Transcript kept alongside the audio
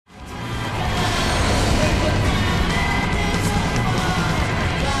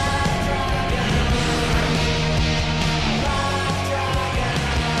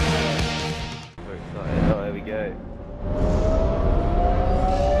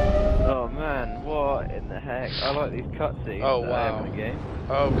What in the heck? I like these cutscenes. Oh that I have wow. in the game.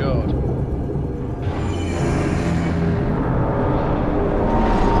 Oh god.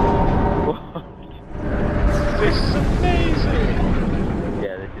 What? This is amazing!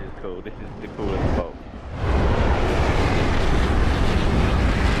 Yeah, this is cool. This is the coolest boat.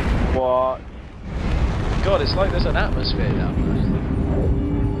 What? God, it's like there's an atmosphere down there.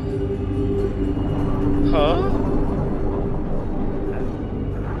 Huh?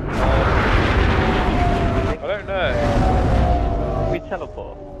 I don't know. We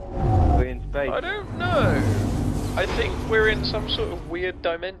teleport. We're in space. I don't know. I think we're in some sort of weird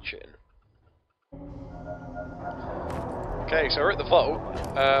dimension. Okay, so we're at the vault.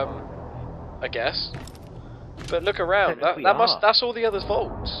 I guess. But look around. That's all the other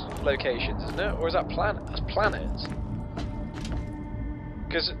vaults locations, isn't it? Or is that planet? That's planets.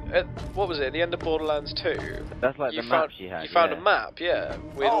 Because what was it? At the end of Borderlands 2, that's like the map she had. You found a map, yeah,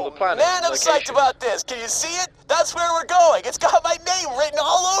 with all the planets. Man, I'm psyched about this. Can you see it? That's where we're going. It's got my name written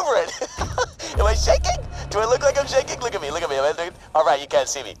all over it. Am I shaking? Do I look like I'm shaking? Look at me. Look at me. All right, you can't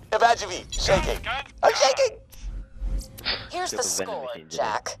see me. Imagine me shaking. I'm shaking. Here's the score,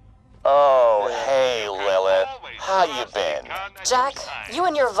 Jack. Oh, hey, Lilith. How you been? Jack, you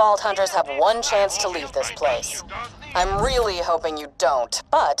and your Vault Hunters have one chance to leave this place. I'm really hoping you don't,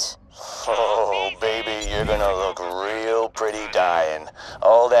 but... Oh, baby, you're gonna look real pretty dying.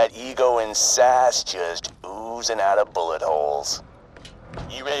 All that ego and sass just oozing out of bullet holes.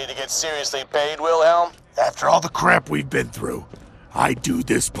 You ready to get seriously paid, Wilhelm? After all the crap we've been through, I do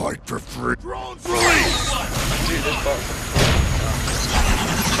this part for free. Drones release! Do this part for free.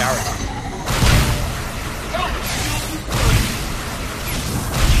 Charity.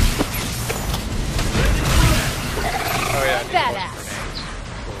 Oh yeah, I need grenades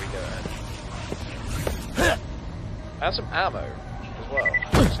before we go ahead. And some ammo as well.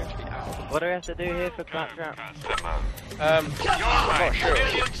 Seems to be out. What do we have to do here for Claptrap? I'm not sure.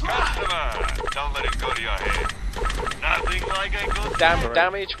 Don't let it go to your head. Nothing like a good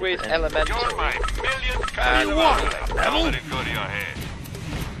Damage with elemental. You're my millionth And customer. Don't let it go to your head.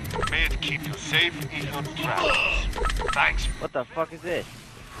 May it keep you safe in your travels. Thanks. What the fuck is this?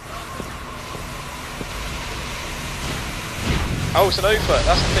 Oh, it's an Ophir.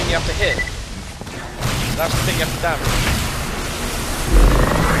 That's the thing you have to hit. That's the thing you have to damage.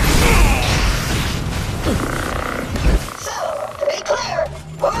 So, to be clear,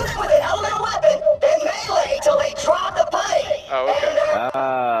 move in with an elemental weapon, then melee till they drop the pipe. Oh, okay.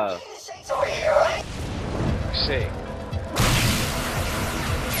 Over here, right? I see.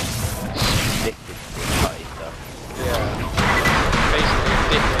 Yeah. Basically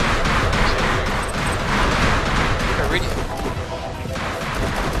addicted to iridium.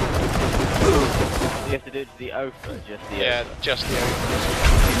 You have to do it to the Ophir, just the Yeah, Ophir. just the Ophir.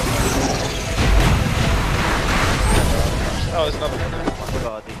 Oh, there's another one there. Oh my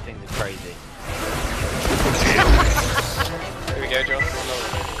god, these things are crazy. Here we go, John.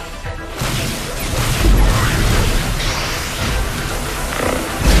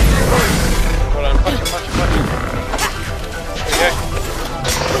 Hold on, punch him. There we go.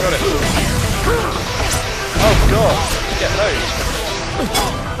 Got it. Oh god, you get those.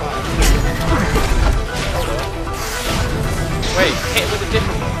 Wait, hit him with a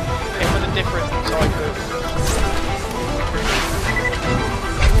different one. Hit him with a different type of...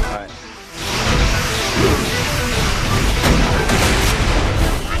 Alright.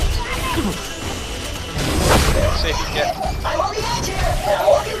 See if you can get... I'm on the edge here, and I'm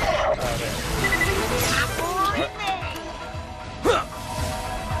walking down.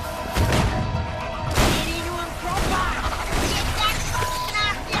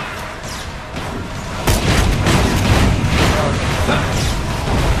 Oh, there.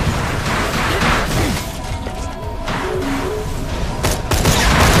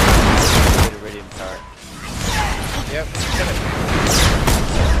 Iridium turret. Yep, get it.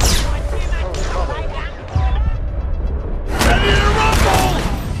 Ready to rumble!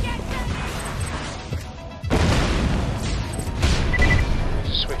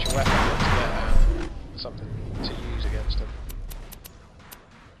 Just switch your weapon to get something to use against him.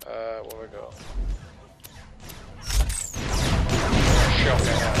 What have I got?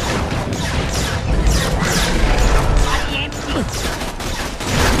 Shotgun.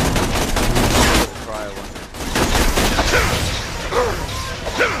 Try one.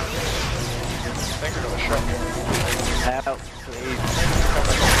 I think I got a shotgun. Help, please.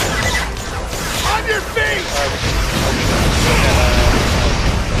 On your feet!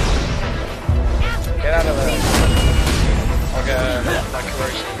 Get out of there. I'll get that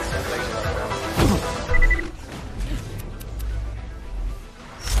corrosion laser right now.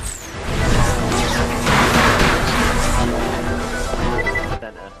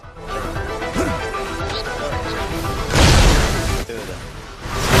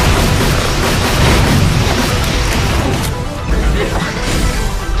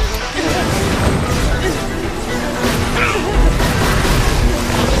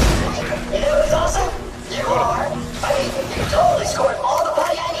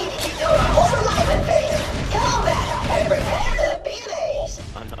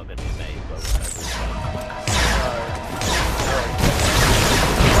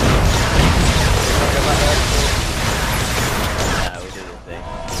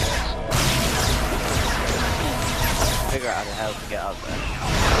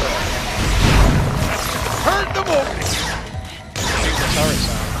 Shoot the turrets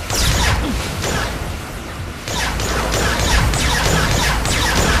out.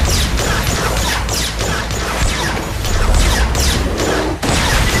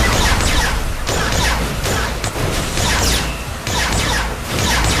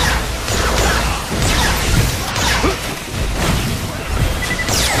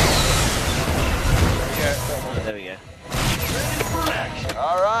 There we go.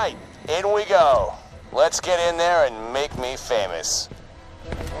 All right, in we go. Let's get in there and make me famous.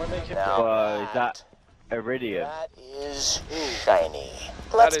 Whoa, is that iridium? That is shiny.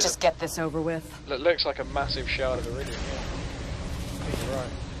 Let's is just get this over with. It looks like a massive shard of iridium, yeah. I think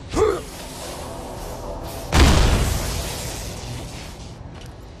you're right.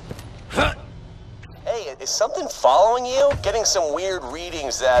 Hey, is something following you? Getting some weird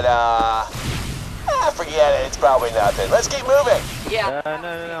readings that, forget it. It's probably nothing. Let's keep moving. Yeah.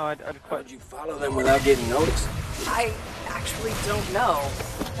 No, I'd quite... Did you follow them without getting noticed? I actually don't know.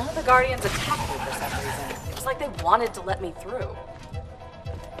 None of the Guardians attacked me for some reason. It was like they wanted to let me through.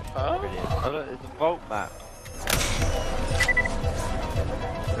 Brilliant. Oh look, it's a vault map.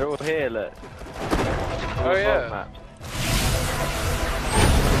 They're all here, look. Oh yeah. Vault maps.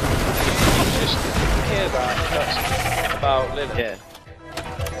 Just hear that cutscene about Lilith. Yeah.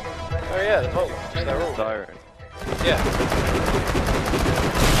 Oh yeah, the vault. They're all. Siren. Yeah.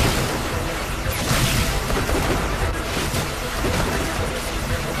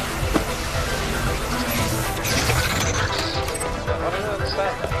 I don't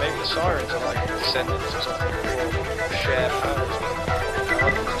understand that. Maybe the sirens are like descendants or something, or share powers.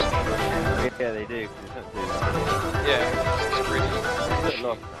 Yeah, they do. 'Cause it's not too long. Yeah, it's really. It's a bit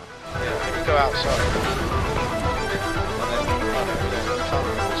lost now. Yeah, we can go outside.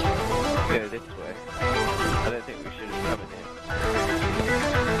 Go this way. I don't think we should have come in here.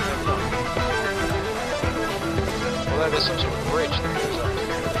 Although there's some sort of bridge that goes up to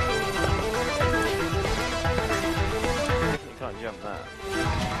You can't jump that.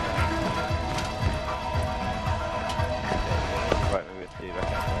 Right, maybe it's too back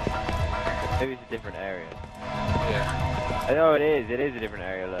that way. Maybe it's a different area. Yeah. Oh, it is a different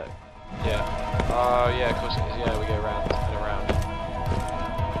area, look. Yeah. Oh, yeah, of course it is. Yeah, we go round and around.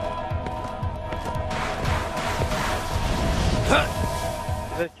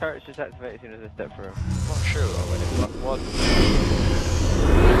 Do those turrets just activate as soon as I step through them? I'm not sure when it was.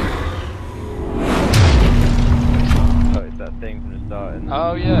 Oh, it's that thing from the start, isn't it?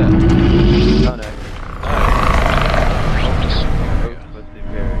 Oh, yeah. Oh, no.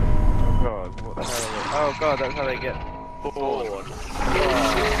 Oh, God, what the hell is it? Oh, God, that's how they get bored. Oh, man,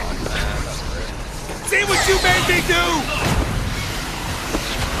 that's great. See what you made me do!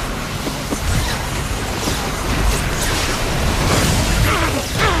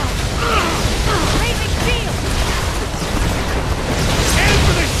 Raising shield! Aim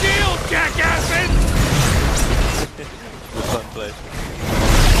for the shield, jackasses! Fun place.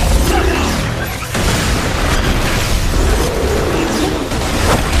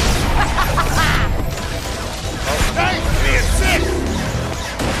 Thanks for being sick!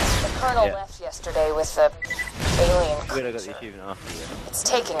 The Colonel Yeah. left yesterday with the alien Good, I got the creature. achievement after you. It's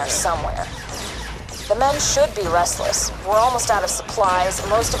taking her somewhere. The men should be restless. We're almost out of supplies.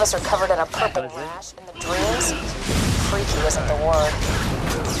 Most of us are covered in a purple rash in the dreams. Freaky isn't the word.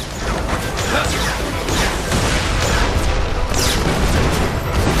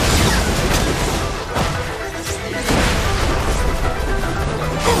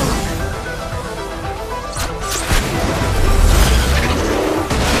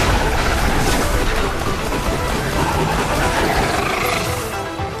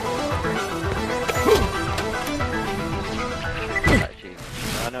 Actually,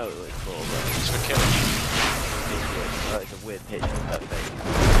 I know what it's for, but It's for killing. it's a weird pitch with that thing.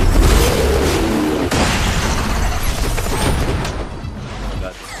 Oh,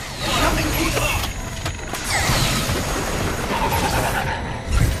 God.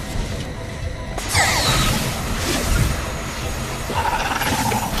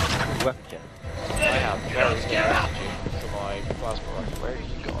 Weapon check. I have very little energy for my plasma rifle. Where have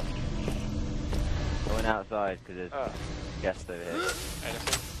you gone? I went outside because there's Oh, guests over here.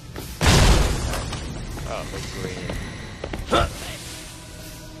 anything? Oh, Big green.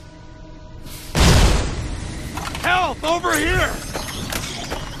 Help! Over here!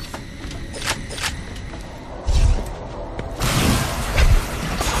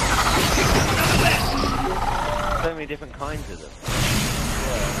 So many different kinds of them.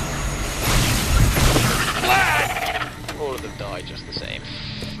 all of them die just the same.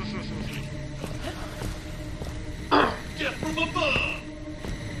 Get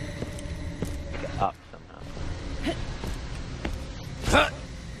up somehow.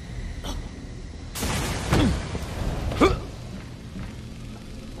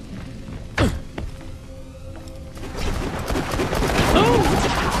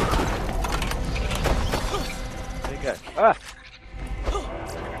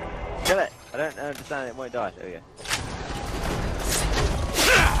 understand it won't die. There we go.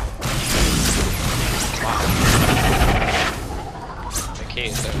 The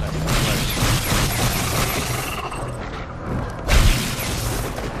keys don't let me close.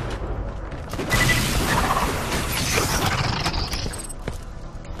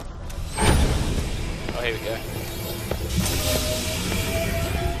 Oh, here we go.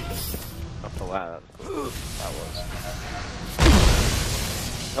 Oh wow, that was cool. That was.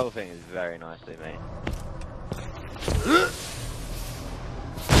 The whole thing is very nicely made. It's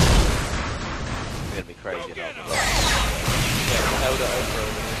gonna be crazy. Yeah, held it over a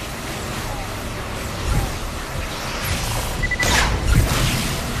minute.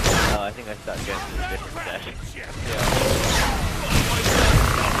 Oh, I think I started going to a different session. Yeah.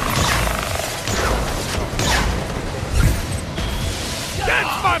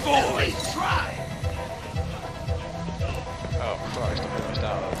 That's my boy! Oh Christ, I'm almost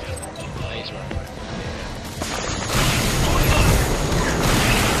out of laser ammo.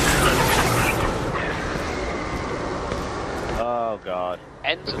 Oh god.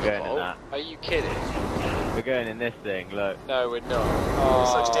 Enter We're the going in vault? that. Are you kidding? We're going in this thing, look. No, we're not.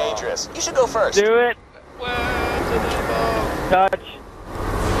 This looks dangerous. You should go first. Do it! Where to the vault? Touch!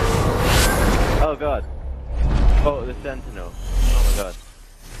 Oh god. Vault of the Sentinel. Oh my god.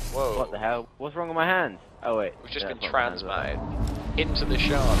 Whoa. What the hell? What's wrong with my hands? Oh wait. We've just Yeah, been that's not my hands, transmitted into the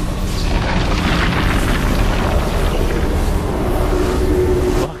shard.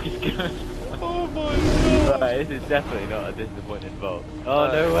 What is going on? Oh my god. Right, this is definitely not a disappointing vault. Oh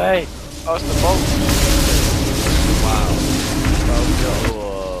no way! Oh, it's the vault. Wow. Oh god.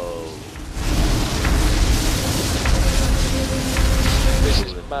 Whoa. This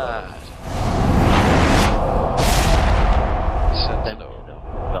is mad. Sentinel.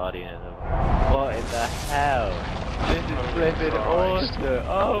 Guardian of them. What in the hell? This is flipping awesome.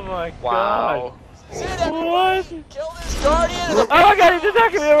 Oh my god. Wow. That's it, everyone. What? Kill this guardian. Oh my god, he's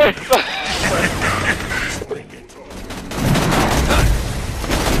attacking me already!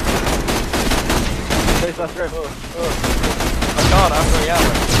 Face last room. I can't, I'm running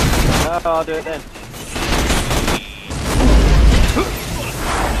out. No, I'll do it then.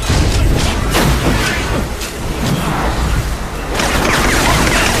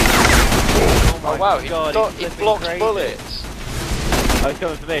 Oh wow, God, he he's blocks crazy. bullets. Oh, he's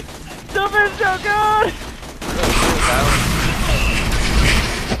coming for me. Stop it, so good!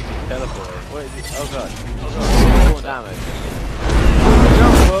 Teleport. What is it? Oh god. More damage.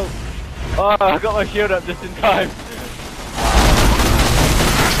 Whoa. Oh, I got my shield up just in time.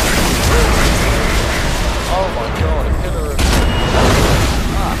 Oh my god, a pillar of...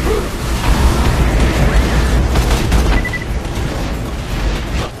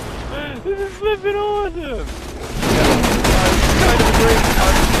 This is flipping awesome!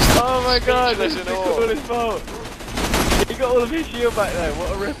 Oh my god, this is the coolest vault! He got all of his shield back there,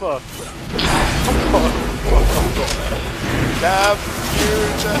 what a rip-off! Damn you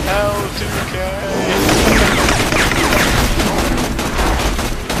to hell, 2K!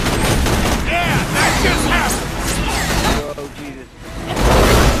 Yeah, that just happened! Oh Jesus.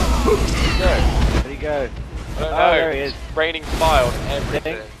 Go. Where'd he go? I don't know, Oh, there he is. it's raining fire on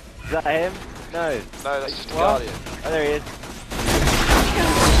everything. Is that him? No. No, that's just a What? guardian. Oh, there he is.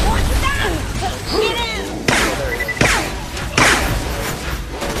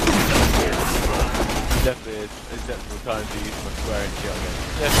 Definitely is acceptable time to use my swearing shotgun.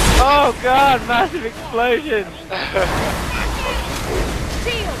 Yes. Oh god, massive explosion!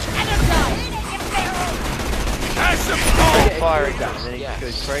 That's some Get Firing down and then he yes.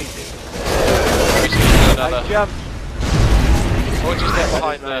 just goes crazy. Another. I jumped! Or just get I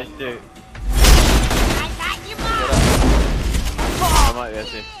behind just managed the... to. I might be able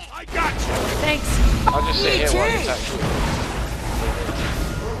to. I got you! I'll just sit here while he attacks you.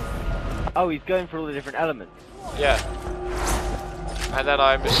 Oh, he's going for all the different elements. Yeah. And then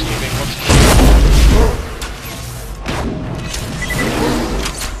I'm assuming once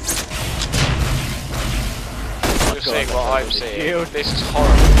I'm just seeing what I'm seeing. Shield. This is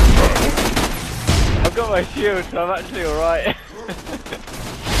horrible. I've got my shield, so I'm actually alright.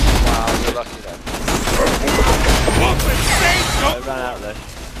 Wow, you're lucky then. I ran out there.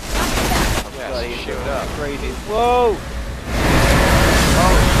 Yeah, God, so he's shield up. crazy. Whoa!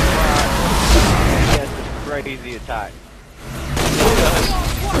 Oh, he has some crazy attack.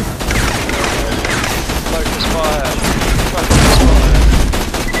 Focus fire. Focus fire.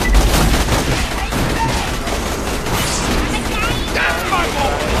 That's my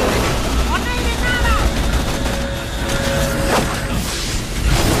boy!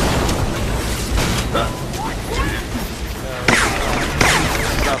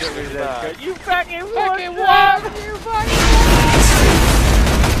 Absolutely bad. You back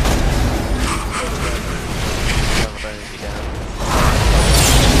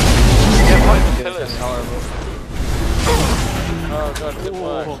work, good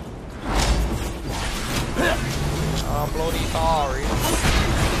work. I'm bloody sorry.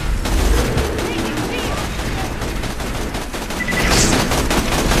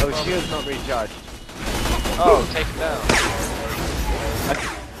 Oh, shield's not recharged. Oh, take him down.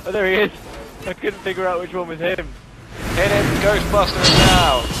 Oh, there he is. I couldn't figure out which one was him. Hit him, Ghostbuster him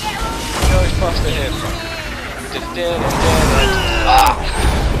now. Ghostbuster him. Ah!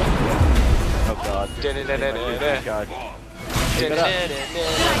 Oh god. Everyone's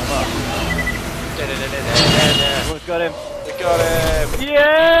got him. We got him.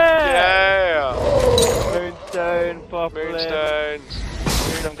 Yeah! Yeah! Moonstone, pop Moonstones.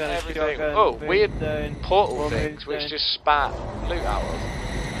 I'm gonna Everything. shotgun, Oh, weird moonstone, portal more things which moonstone. just spat loot out of.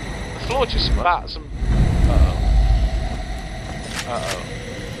 The floor just spat some. Uh-oh.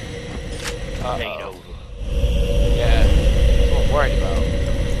 Yeah, that's what I'm worried about.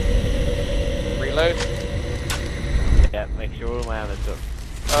 Reload. Yeah, make sure all my ammo's up.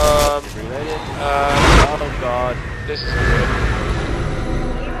 Reloaded. Oh god. This is good.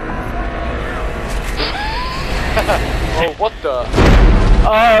 Oh, what the?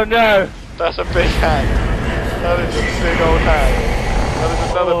 Oh no! That's a big hand. That is a big old hand. That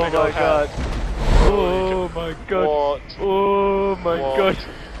is another big old hand. Oh my god. What? Oh my What? god.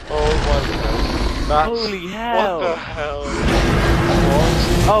 Oh my god. That's, Holy hell. What the hell? What?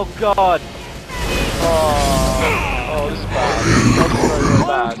 Oh god. Oh, this is bad. That's very, very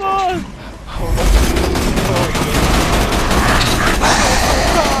bad. Oh god.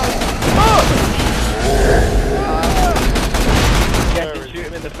 Shoot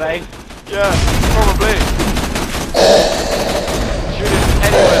him in the face. Yeah, probably. Shoot him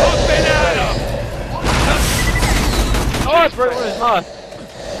anywhere. Oh, I broke one of his mask.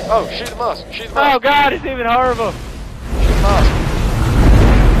 Oh, shoot the mask. Shoot the mask. Oh god, it's even horrible. Shoot the mask.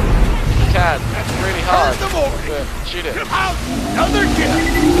 You can. It's really hard. But shoot it. Another kill!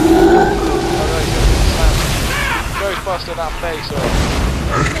 Oh no, he's gonna slam. Ghostbuster that face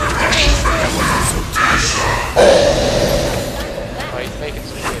off. Oh, he's making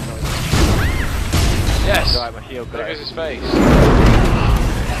some weird noises. Yes! Right, my shield There goes his face.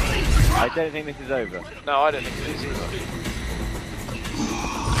 I don't think this is over. No, I don't think it is either.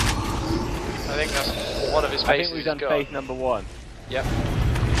 I think that's one of his I faces. think we've done got. face number 1. Yep.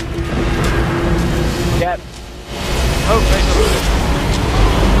 Yep. Oh, face number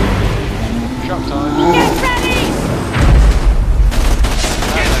 2. Shock time.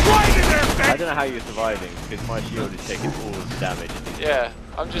 I don't know how you're surviving, because my shield is taking all the damage. Yeah,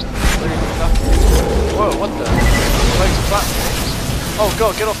 I'm just doing nothing. Whoa, what the? Loads of platforms. Oh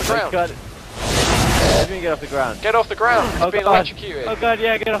god, get off the ground. God. Let me get off the ground. Get off the ground. He's being electrocuted. Oh god,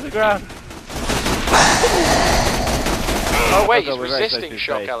 yeah, get off the ground. Oh wait, God, he's we're very close resisting to his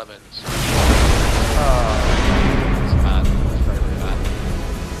shock face. elements. Oh, it's bad. It's very, very bad.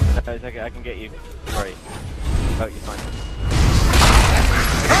 No, it's okay, I can get you. Sorry. Oh, you're fine.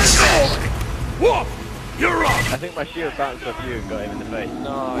 Whoa! You're up! I think my shield bounced off you and got him in the face.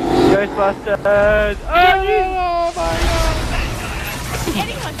 Nice. Ghostbusters! Oh, my god!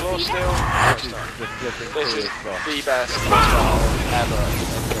 Floor still. This is the best ever.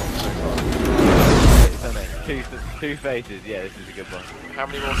 Two faces, yeah, this is a good one. How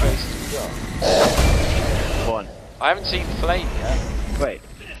many more faces have we got? 1. I haven't seen Flame yet. Wait.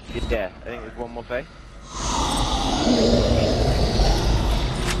 Yeah, I think there's one more face.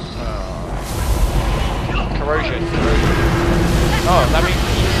 Corrosion. Oh, that means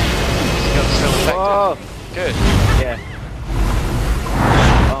he's still affected. Whoa. Good. Yeah.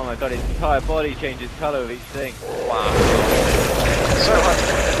 Oh my god, his entire body changes colour with each thing. Wow. So much.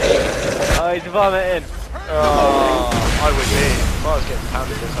 Oh, he's vomiting. Oh, I would be. If I was getting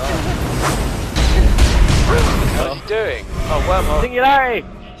pounded this hard. What is he doing? Oh, wormhole. Singularity!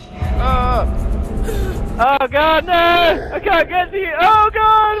 Oh god, no! I can't get to you! Oh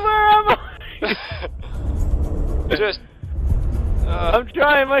god, where am I? Just. I'm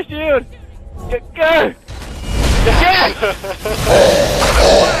trying my shield! Go! Yes!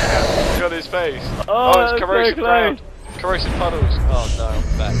 Got his face. Oh, it's that was corrosive so ground. close. Corrosive puddles. Oh no, I'm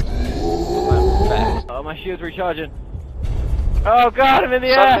back. I'm back. Oh, my shield's recharging. Oh god, I'm in the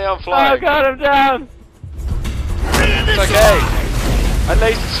Suddenly air! I'm flying. Oh god, I'm down! It's okay. I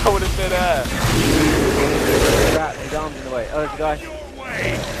lasted someone in mid-air. Crap, his arm's in the way. Oh, there's a guy.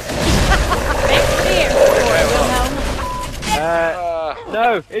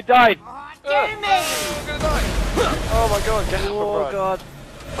 No, it died! Get me! I'm gonna die. Oh my god, get up and Oh run. god.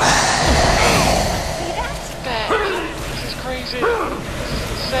 This is crazy. This is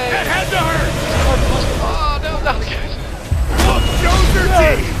insane. That had to hurt! Oh no, not again. Look, shows your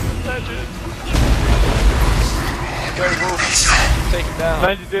teeth! Legend. Go Wolf. Take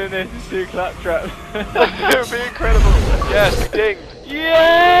Imagine doing this in 2 claptraps. It would be incredible. Yes, we dinged.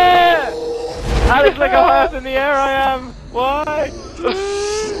 Yeah! Alex, look how high up in the air I am. Why?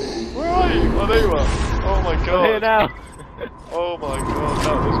 Where are you? Oh, there you are. Oh my god. I'm here now. Oh my god,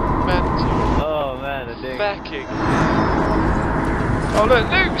 that was mental. Oh man, a ding. Backing. Oh look,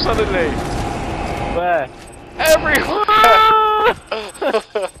 Luke suddenly. Where? Everywhere.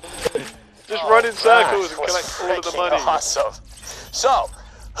 Just run in circles and collect all of the money. Awesome. So,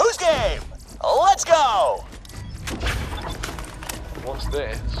 who's game? Let's go. What's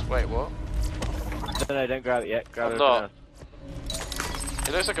this? Wait, what? No, don't grab it yet. Grab I'm it not. now.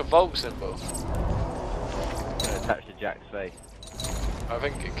 It looks like a Volt symbol. I'm gonna attach to Jack's face. I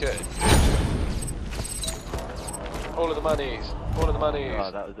think it could. All of the monies. All of the monies.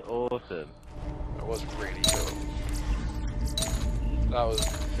 Oh, that was awesome. It was really cool. That was...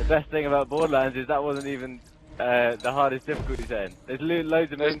 The best thing about Borderlands is that wasn't even the hardest difficulty setting. There's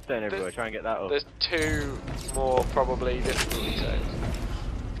loads of moonstone everywhere. Try and get that off. There's 2 more probably difficulty zones.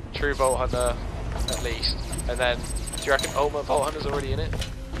 True Vault Hunter, at least. And then, do you reckon Ultimate Vault Hunter's already in it?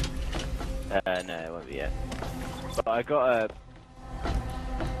 No, it won't be yet. But I got a... I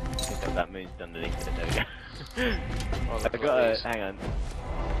think that moonstone underneath it. There we go. Oh, I got a... Hang on.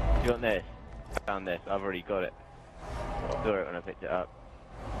 Do you want this? I found this. I've already got it. I saw it when I picked it up.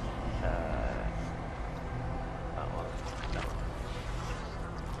 That one.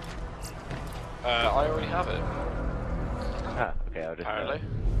 I already have it. Ah, okay, I'll just... Apparently.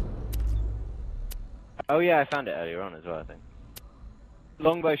 Oh yeah, I found it earlier on as well, I think.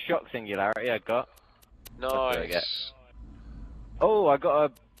 Longbow shock singularity I got. Nice. Oh, I got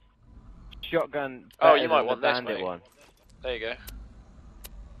a shotgun. Oh, you might than want the this, bandit mate. one. There you go.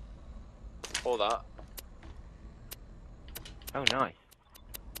 Or that. Oh, nice.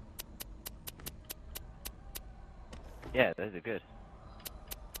 Yeah, those are good.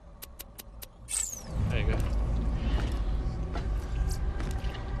 There you go.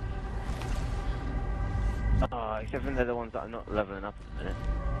 Oh, except for they're the ones that I'm not leveling up at the minute.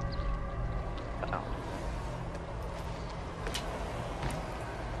 Ow.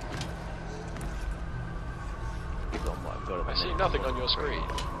 Give on what I've got at the I see minute. nothing on your screen.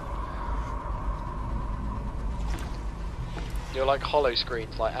 You're like hollow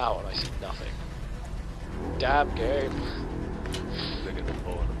screens like out and I see nothing. Damn game. Look at the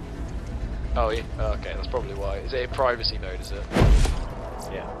board. Oh yeah, okay, that's probably why. Is it in privacy mode, is it?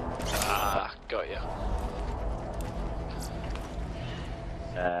 Yeah. Ah, got ya.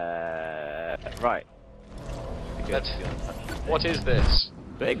 Right. What is this?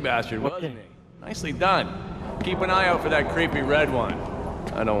 Big bastard, wasn't he? Nicely done. Keep an eye out for that creepy red one.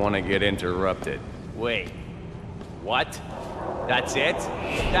 I don't want to get interrupted. Wait. What? That's it?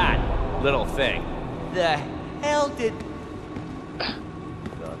 That little thing. The hell did...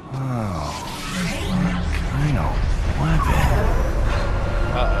 Oh. Kind of weapon.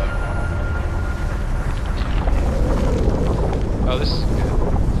 Oh, this is good.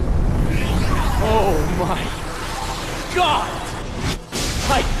 Oh my God!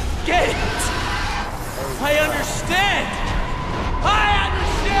 I get it! I understand! I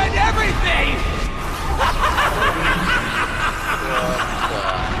understand everything!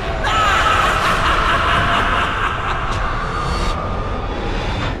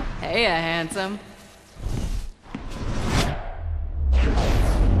 Hey, handsome.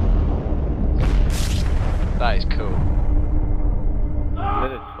 That is cool.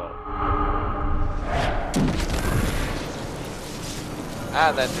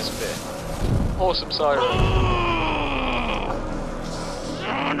 And then this bit. Awesome siren.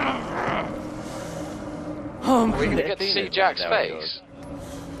 We're gonna get to see Jack's face.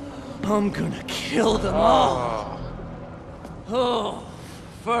 I'm gonna kill them all. Oh,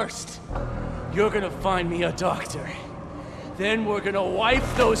 first, you're gonna find me a doctor. Then we're gonna wipe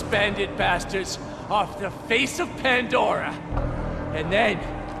those bandit bastards off the face of Pandora. And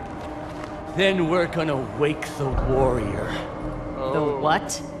then we're gonna wake the warrior. The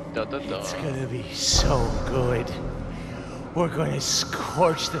what? It's gonna be so good. We're gonna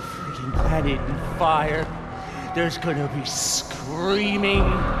scorch the freaking planet in fire. There's gonna be screaming.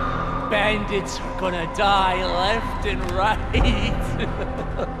 Bandits are gonna die left and right.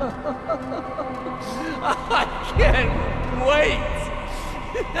 I can't wait.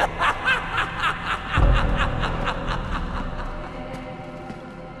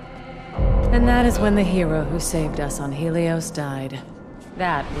 And that is when the hero who saved us on Helios died.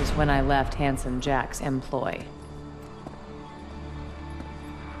 That was when I left Handsome Jack's employ.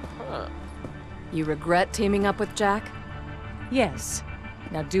 Huh. You regret teaming up with Jack? Yes.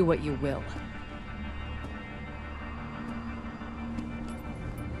 Now do what you will.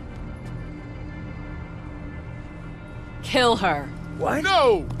 kill her. What?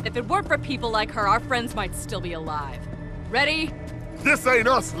 No! If it weren't for people like her, our friends might still be alive. Ready? This ain't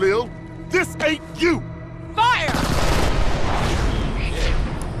us, Lil. This ain't you! Fire!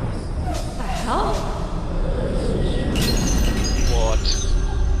 What the hell? What?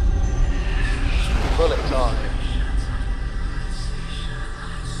 Bullet time.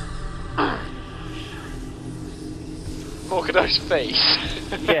 Morgan's face.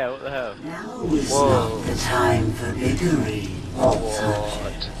 Yeah, what the hell? Now is not the time for biggery, Vault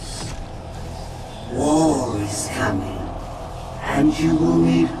Hunters. War is coming, and you will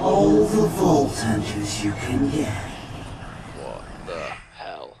need all the Vault Hunters you can get. What the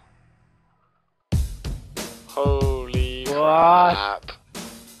hell? Holy What? crap.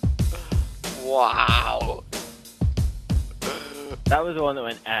 Wow. That was the one that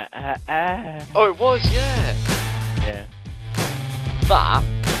went Oh, it was, yeah. Yeah. That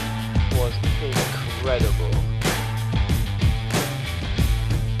was incredible.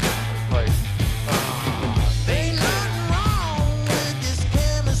 Right. Amazing.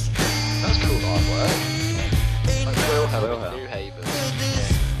 That's cool artwork. Like Wilhelm in New Haven.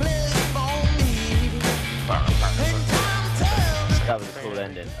 That was a cool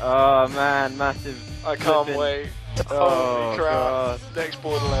ending. Oh man, massive. I can't flipping- wait. Oh, Holy crap. God. Next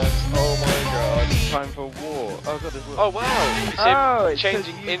Borderlands. Oh my god. Time for war. Oh god, there's war. Oh wow. It's him it's 'cause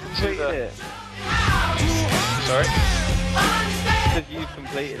changing you into completed the... it. Sorry? Because you've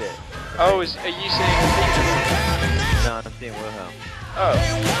completed it. Oh, are you seeing Peter? No, I'm seeing Wilhelm. Oh.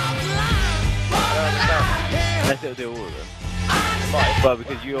 I don't understand. Unless it'll do all of them. Right. Well,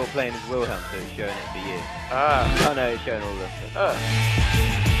 because you're playing as Wilhelm, so it's showing it for you. Ah. Oh no, it's showing all of them. Oh.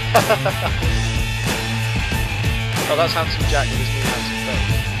 Oh, that's Handsome Jack with his new handsome face.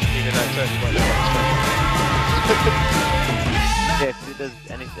 Even though it totally won't look like Yeah, if it does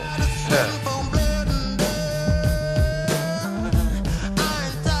anything. Yeah.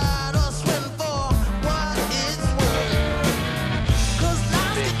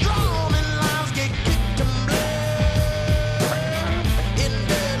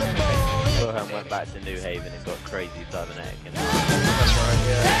 Wilhelm went back to New Haven and got crazy cybernetic. And That's right,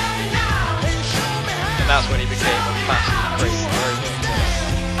 yeah. And that's when he became a massive crazy robot.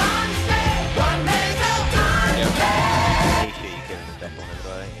 Yeah. pretty sure you kill him the second one as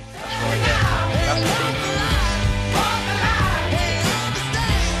well, ain't you? That's right, yeah. That's the thing.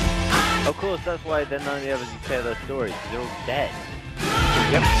 Of course, that's why then none of the others you tell their stories, because they're all dead.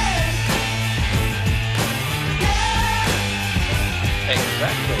 Yep.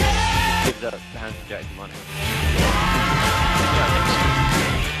 Exactly. Gives up Handsome Jack some money. Yeah, I think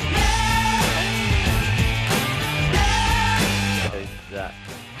so. Who's that?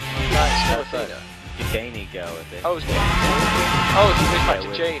 That's That's Athena. the Janie girl, I think. Oh, it's me. Oh, it's back Yeah, to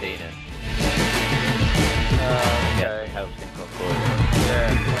with Janie. Athena. Okay. Yeah, helps him got caught. Yeah.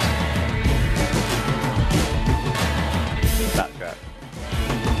 Backtrack.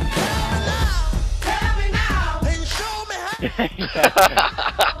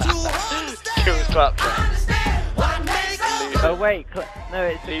 Kill his claptrap. Oh wait, no,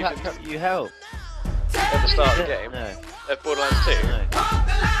 it's the Legions. claptrap you help. At the start of the game. No, At Borderlands 2. no.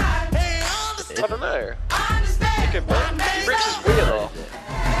 I don't know. It could be. He rips his wheel off.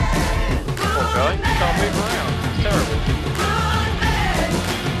 Poor guy. He can't move around. It's terrible.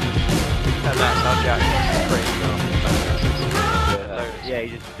 And that's how Jack gets his crazy arm. Yeah, he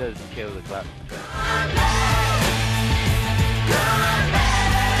just does kill the claptrap.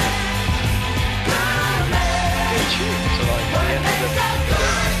 Good tune to like the end of the game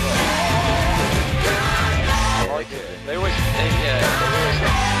as well. I like it. They always have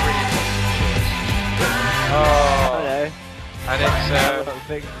really Oh no. and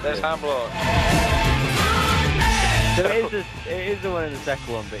it's there's Hamlock. So it is the one in the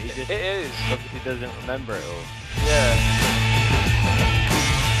second one, but he just It is. obviously doesn't remember it all. Yeah.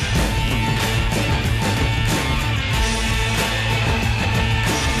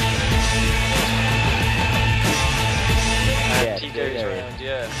 Yeah, He goes around,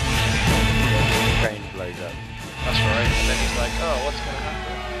 yeah. The train blows up. That's right. And then he's like, oh, what's going to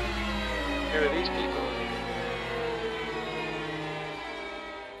happen? Who are these people?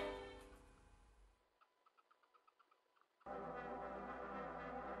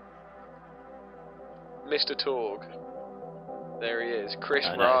 Mr. Torg. There he is. Chris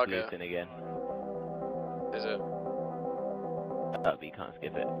Oh, no, it's Braga. Luton again. Is it? But you can't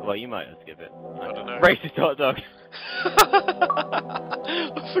skip it. Well, you might skip it. I don't know. Racist hot dog.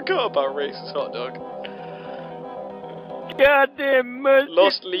 I forgot about racist hot dog. Goddamn mustard.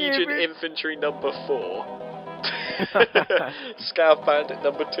 Lost Legion Infantry number 4. Scav Bandit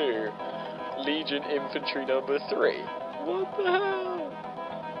number 2. Legion Infantry number 3. What the hell?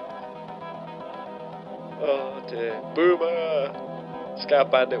 Oh dear. Boomer!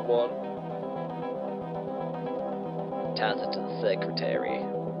 Scout Bandit 1. Townsend to the secretary.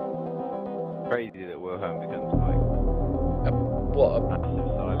 Crazy that Wilhelm becomes like a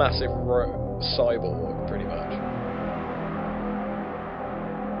massive cyborg, pretty much.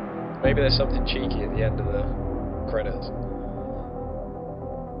 Maybe there's something cheeky at the end of the credits.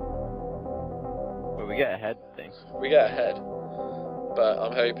 Well, we get a head thing. We get a head, but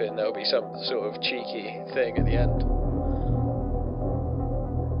I'm hoping there'll be some sort of cheeky thing at the end.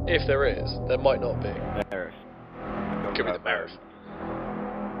 If there is, there might not be. Marif. Could be the Marif.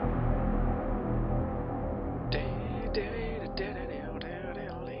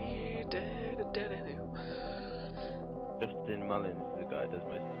 Justin Mullins is the guy who does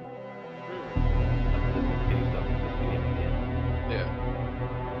most of them. Yeah.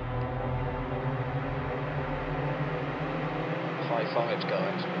 High fives,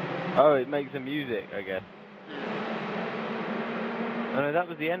 guys. Oh, it makes the music, I guess. Oh no, that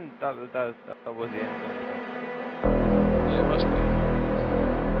was the end. That was the end. Yeah, it must be.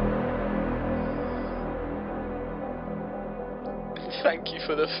 Thank you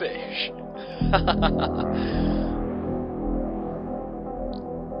for the fish.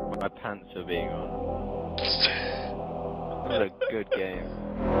 My pants are being on. What a good game.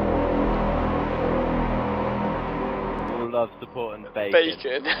 All love, support, and bacon.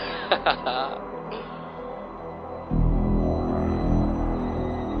 Bacon.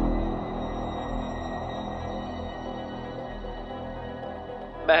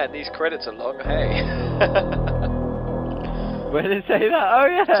 Man, these credits are long, hey. Where did it say that? Oh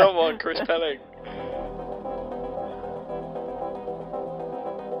yeah! Someone, Chris Pelling.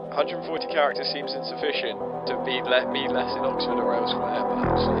 140 characters seems insufficient to be me less in Oxford or elsewhere, but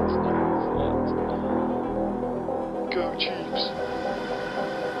actually it's not. Go Chiefs!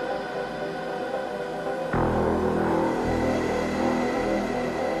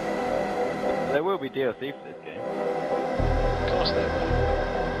 There will be DLC for this game. Of course there will.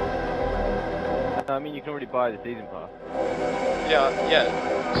 I mean, you can already buy the season pass. Yeah.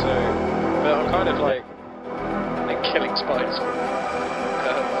 So, but I'm kind of like killing spiders.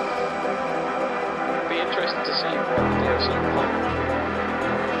 Be interested to see what the DLC will hold.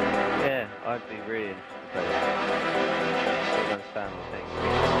 Yeah, I'd be really interested to play that. I don't understand the thing.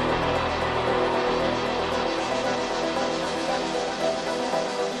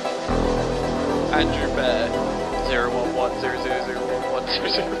 Andrew Bear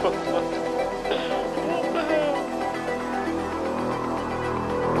 01100011011.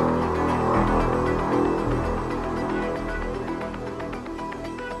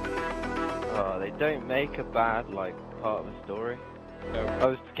 Don't make a bad like part of a story. No. I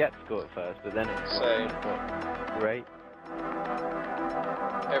was skeptical at first, but then it's great.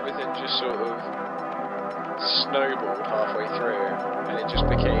 Everything just sort of snowballed halfway through, and it just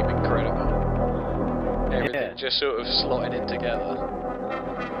became incredible. Everything just sort of slotted in together.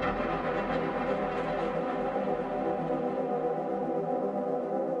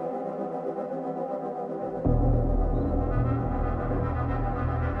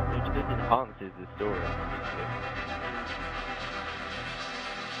 Enhances the story.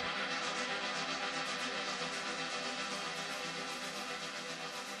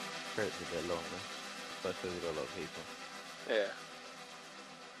 It's a bit longer, especially with a lot of people. Yeah.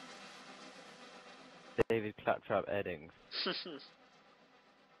 David Claptrap Eddings.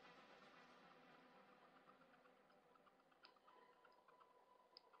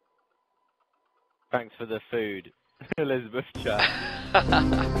 Thanks for the food, Elizabeth Chat.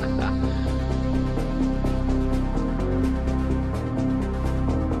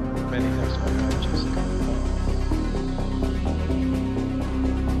 Many thanks for my Jessica.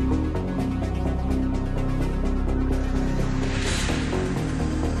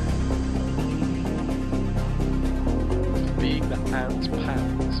 Being the ants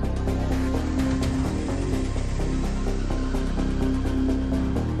pants.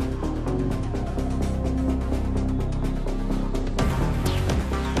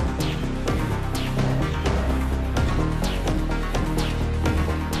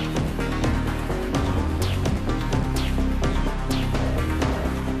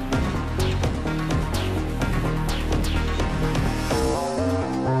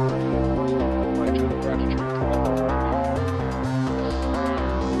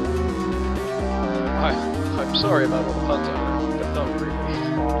 I'm sorry about all the puns I made, but not really.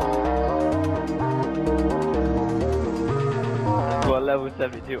 What level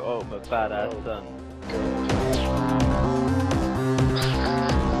 72 ultimate badass son.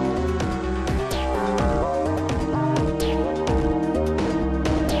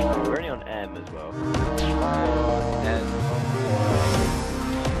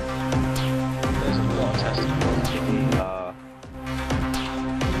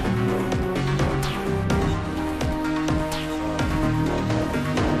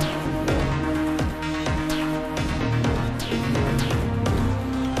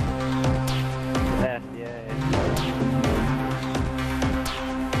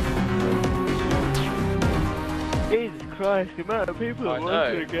 Christ, the amount of people that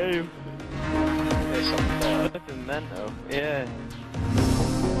work in the game. There's something That's mental. Yeah.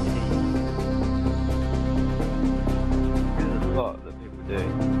 There's a lot that people do.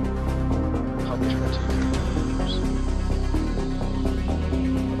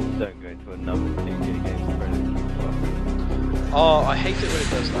 Don't go into another 2K game for anything. Oh, I hate it when it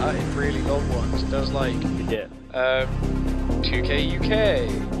does that in really long ones. It does like 2K UK,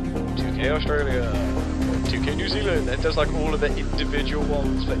 2K Australia, 2K New Zealand. It does like all of the individual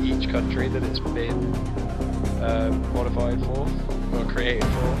ones for each country that it's been modified for or created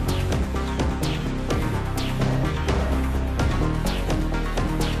for.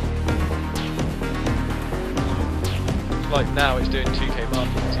 Like now it's doing 2K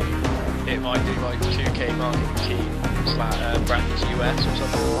marketing team. It might do like 2K marketing team / brands US or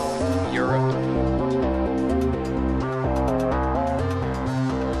something. Europe.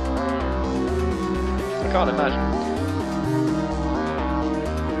 I can't imagine.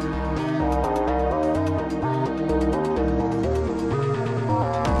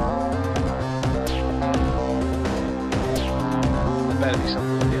 There better be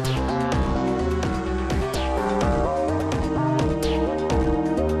something at the end of this.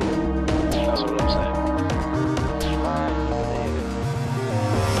 That's all I'm saying.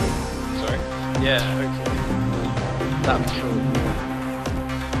 Sorry? Yeah, hopefully. That'd be cool.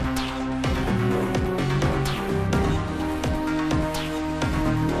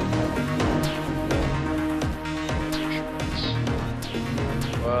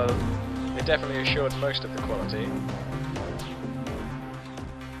 Well, they definitely assured most of the quality.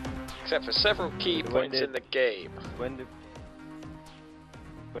 Except for several key points in the game. When did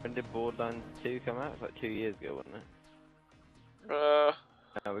Borderlands 2 come out? It's like 2 years ago, wasn't it?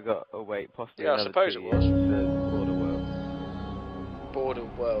 No, we got possibly yeah, I another suppose 2 it years was. for Border World. Border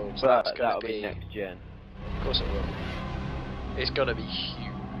World, so But that's gonna that'll be next gen. Of course it will. It's gonna be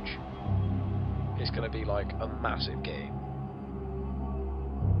huge. It's gonna be like a massive game.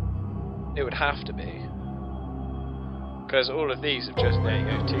 It would have to be. Because all of these have just, there you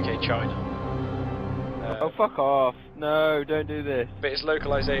go, 2K China. Oh, fuck off. No, don't do this. But it's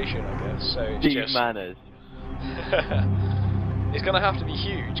localization, I guess, so it's These just... manners. It's gonna have to be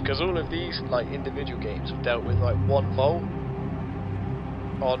huge, because all of these, like, individual games have dealt with, like, one vault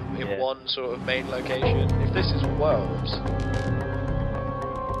in one sort of main location. If this is Worlds...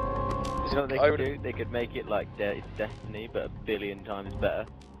 You know what they could do? They could make it like Destiny, but a billion times better.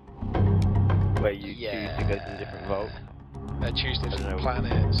 Where you choose to go to the different vaults. And choose different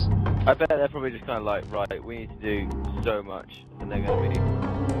planets. I bet they're probably just kind of like, right, we need to do so much, and they're going to be...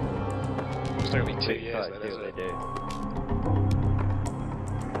 It's going to be 2 years then, isn't it? They do.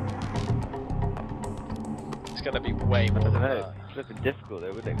 It's going to be way more than that. It's a bit difficult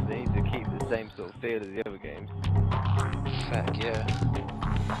though, wouldn't it? Because they need to keep the same sort of feel as the other games. Heck yeah.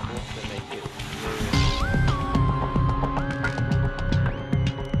 Also make it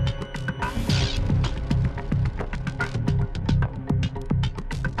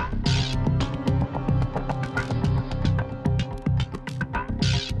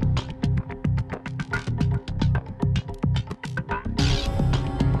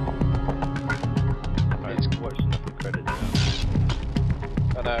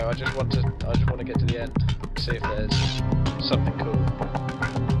I just want to get to the end, see if there's something cool.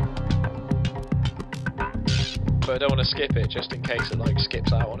 But I don't want to skip it just in case it like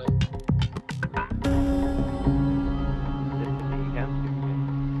skips out on it.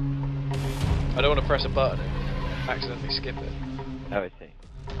 I don't want to press a button and accidentally skip it. Oh, I see.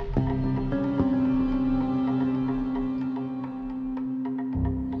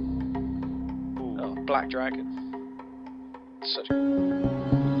 Oh, Black Dragon. Such a...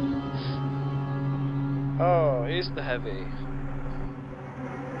 Oh, here's the heavy.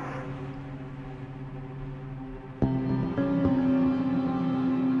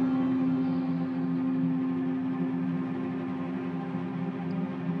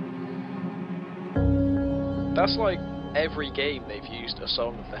 That's like every game they've used a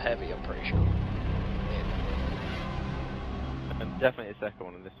song of the heavy, I'm pretty sure. And definitely the second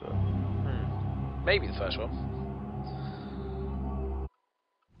one in this one. Maybe the first one.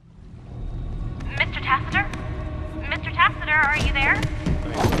 Mr. Tassiter? Mr. Tassiter, are you there?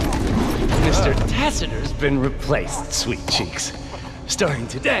 Mr. Tassiter's been replaced, sweet cheeks. Starting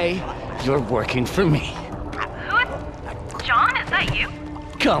today, you're working for me. Who is... John, is that you?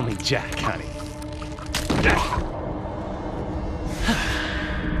 Call me Jack, honey.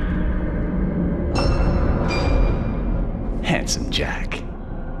 Handsome Jack.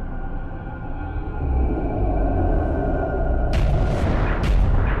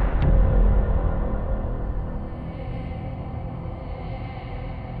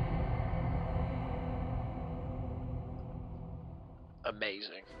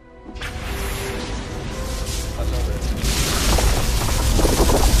 amazing. I love it.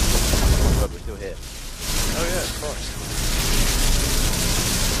 But we're still here. Oh yeah, of course.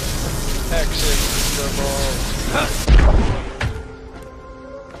 Exit the vault.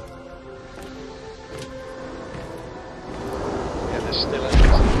 Yeah, there's still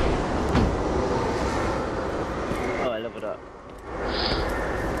enemies. Oh, I leveled up.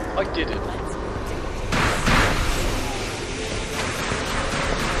 I didn't.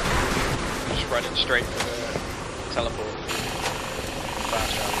 Just running straight for the teleport.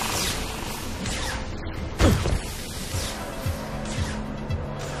 Fast travel.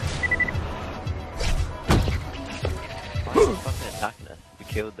 Fucking attacking us. We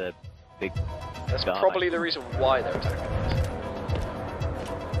killed the big That's guy. probably the reason why they're attacking us.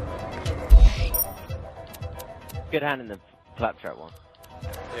 Good hand in the claptrap one.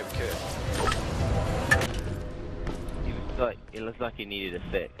 Yeah, we could. It looks like he needed a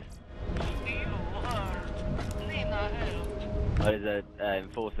fix. Oh, there's a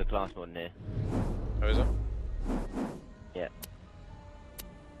enforcer class mod in here. Oh, is it? Yeah.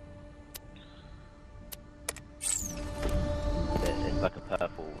 It's like a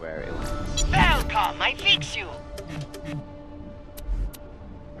purple rare. Welcome, I fix you.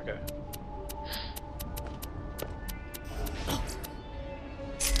 Okay.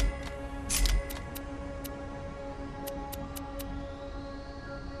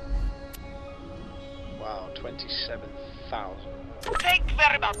 Wow, 27,000. Thank you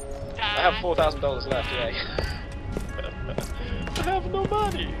very much. I have $4,000 left, yay. I have no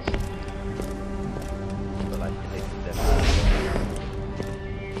money.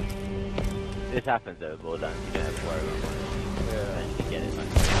 This happens though, Borderlands. You don't have to worry about it. Yeah. And you get it back.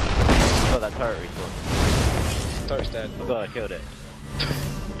 Oh, that turret respawned. Turret's dead. Oh god, I killed it.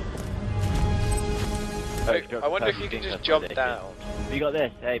 I wonder if you can just jump down. You got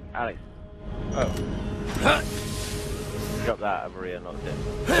this. Hey, Alex. Oh. Drop that. I've already unlocked it.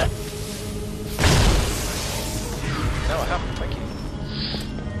 No, I haven't. Thank you.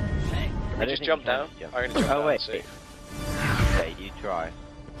 Can we just jump down? I'm gonna jump down wait. and see. Okay, you try.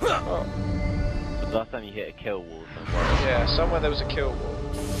 Oh. The last time you hit a kill wall somewhere. Yeah, somewhere there was a kill wall.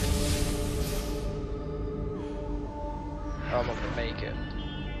 Oh, I'm not gonna make it.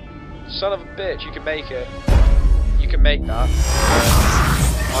 Son of a bitch, you can make it. You can make that.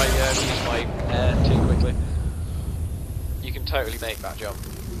 I used my air too quickly. You can totally make that jump.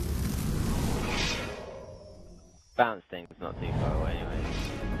 Bounce thing's not too far away anyway.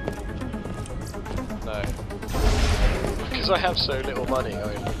 No. Because I have so little money, I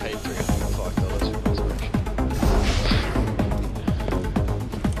only paid $305 for reservation.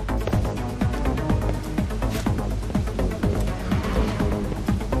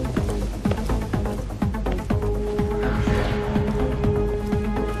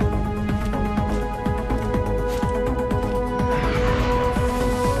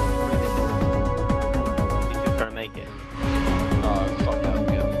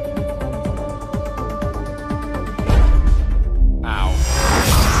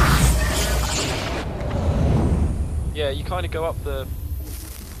 You kind of go up the.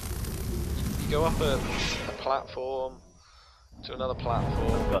 You go up a platform to another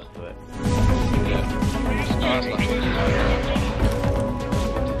platform. Got to it. Yeah. Oh, that's lucky.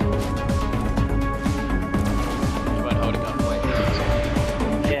 You weren't holding up, wait.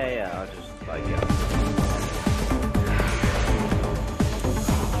 Yeah, I'll just like it.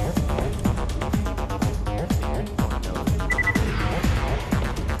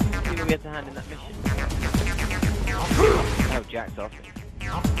 You gonna get to hand in that mission? Oh, Jack's off.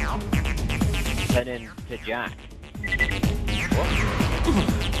 Turn into Jack. What?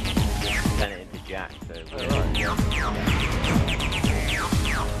 Turn it into Jack, so...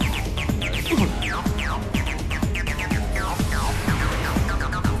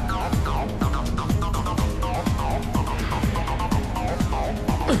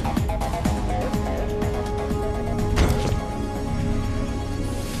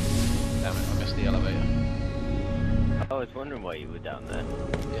 Damn it, I missed the elevator. I was wondering why you were down there.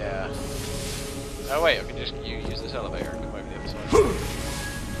 Yeah. Oh wait, I can just use this elevator and come over the other side.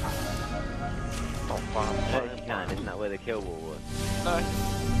 You can, isn't that where the kill wall was? No.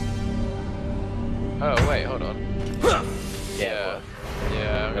 Oh wait, hold on. Yeah.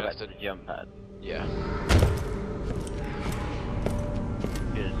 Yeah, I'm Go gonna back to the jump pad. Yeah.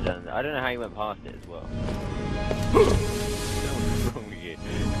 Should have done that. I don't know how you went past it as well. What's wrong with you?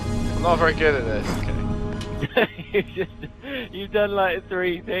 I'm not very good at this. Okay. You've done like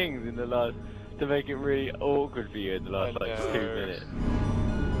 3 things in the last to make it really awkward for you in the last like 2 minutes.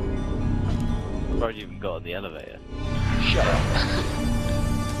 Probably even got on the elevator. Shut up.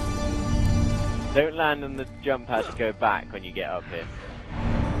 Don't land on the jump pad to go back when you get up here.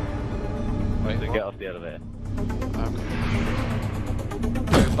 Wait, So what? get off the elevator. Okay.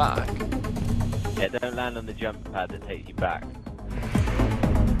 Go back? Yeah, don't land on the jump pad that takes you back.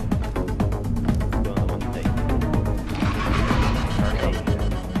 Go on the one that takes you.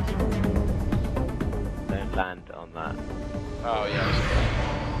 Don't land on that. Oh, yeah.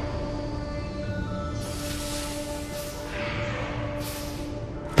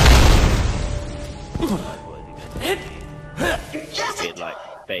 I Weird, like,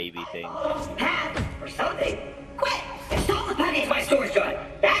 baby things. Or something. Quick! Install the putty into my storage jar.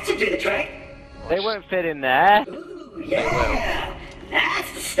 That should do the trick. They won't fit in there. Ooh, yeah.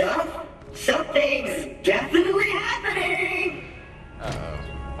 That's the stuff. Something's definitely happening. Uh-oh.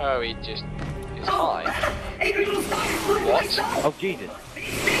 Oh, he just is high. What? Oh, Jesus.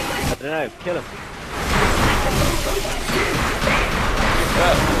 I don't know. Kill him.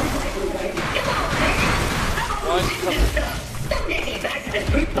 Why is he coming?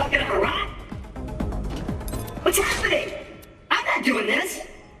 What's happening? I'm not doing this.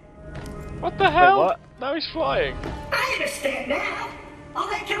 What the hell? Wait, what? Now he's flying. I understand now. All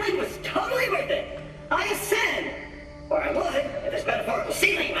that killing was totally worth it. I ascend. Or I would, if this metaphorical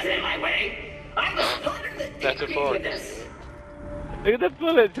ceiling wasn't in my way. I was ponder the deep with this. Look at the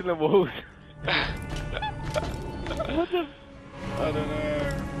bullets in the walls. What the? I don't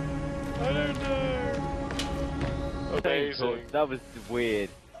know. I don't know. Amazing. That was weird.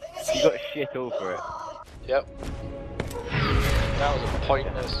 You got shit all for it. Yep. That was a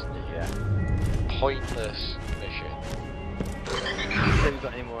pointless, pointless mission. Have you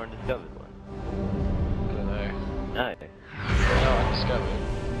got any more undiscovered ones? I don't know. No. No, undiscovered.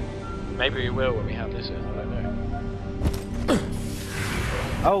 Maybe we will when we have this in, I don't know.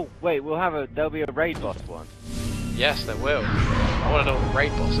 Oh, wait, there'll be a raid boss one. Yes, there will. I want to know what the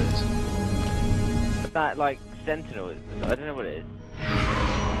raid boss is. That, like, Sentinel is, I don't know what it is.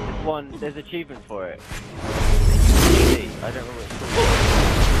 There's achievements for it. I don't know what it's called.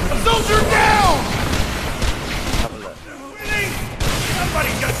 Soldier down! Have a look.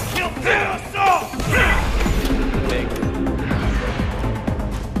 Somebody just killed us all! Big.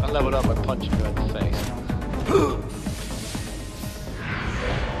 I leveled up by punching you in the face.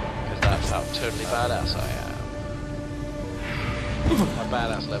 Because that's how totally badass I am. My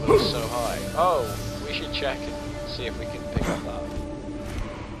badass level is so high. Oh, we should check and see if we can pick up that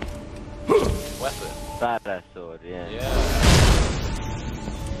weapon. Badass sword, yeah. Yeah.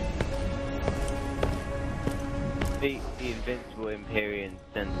 The Invincible Empyrean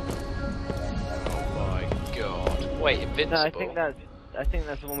Sentinel. Oh my god. Wait, Invincible? No, I think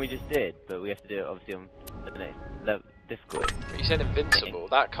that's the one we just did, but we have to do it obviously on the next level, difficulty. But you said Invincible,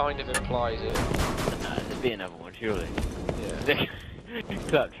 that kind of implies it. No, there'd be another one, surely. Yeah.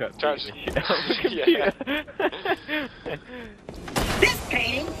 Claptrap beating the shit out of the computer. This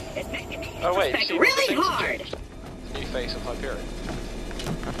painting is making me Oh wait, introspect see, really hard. The new face of Hyperion.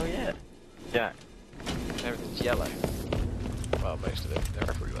 Oh yeah. Jack. Everything's yellow. Well, most of it. They're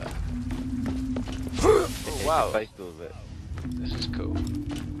everywhere. Oh wow. This is cool.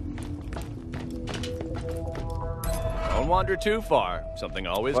 Don't wander too far. Something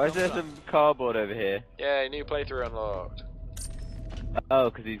always Why is comes there up. some cardboard over here? Yeah, new playthrough unlocked. Oh,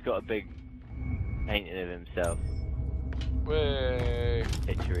 because he's got a big painting of himself. Way.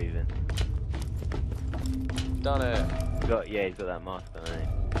 Picture even. Done it. He's got that mask on, hasn't he?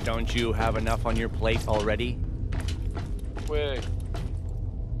 Don't you have enough on your plate already? Way.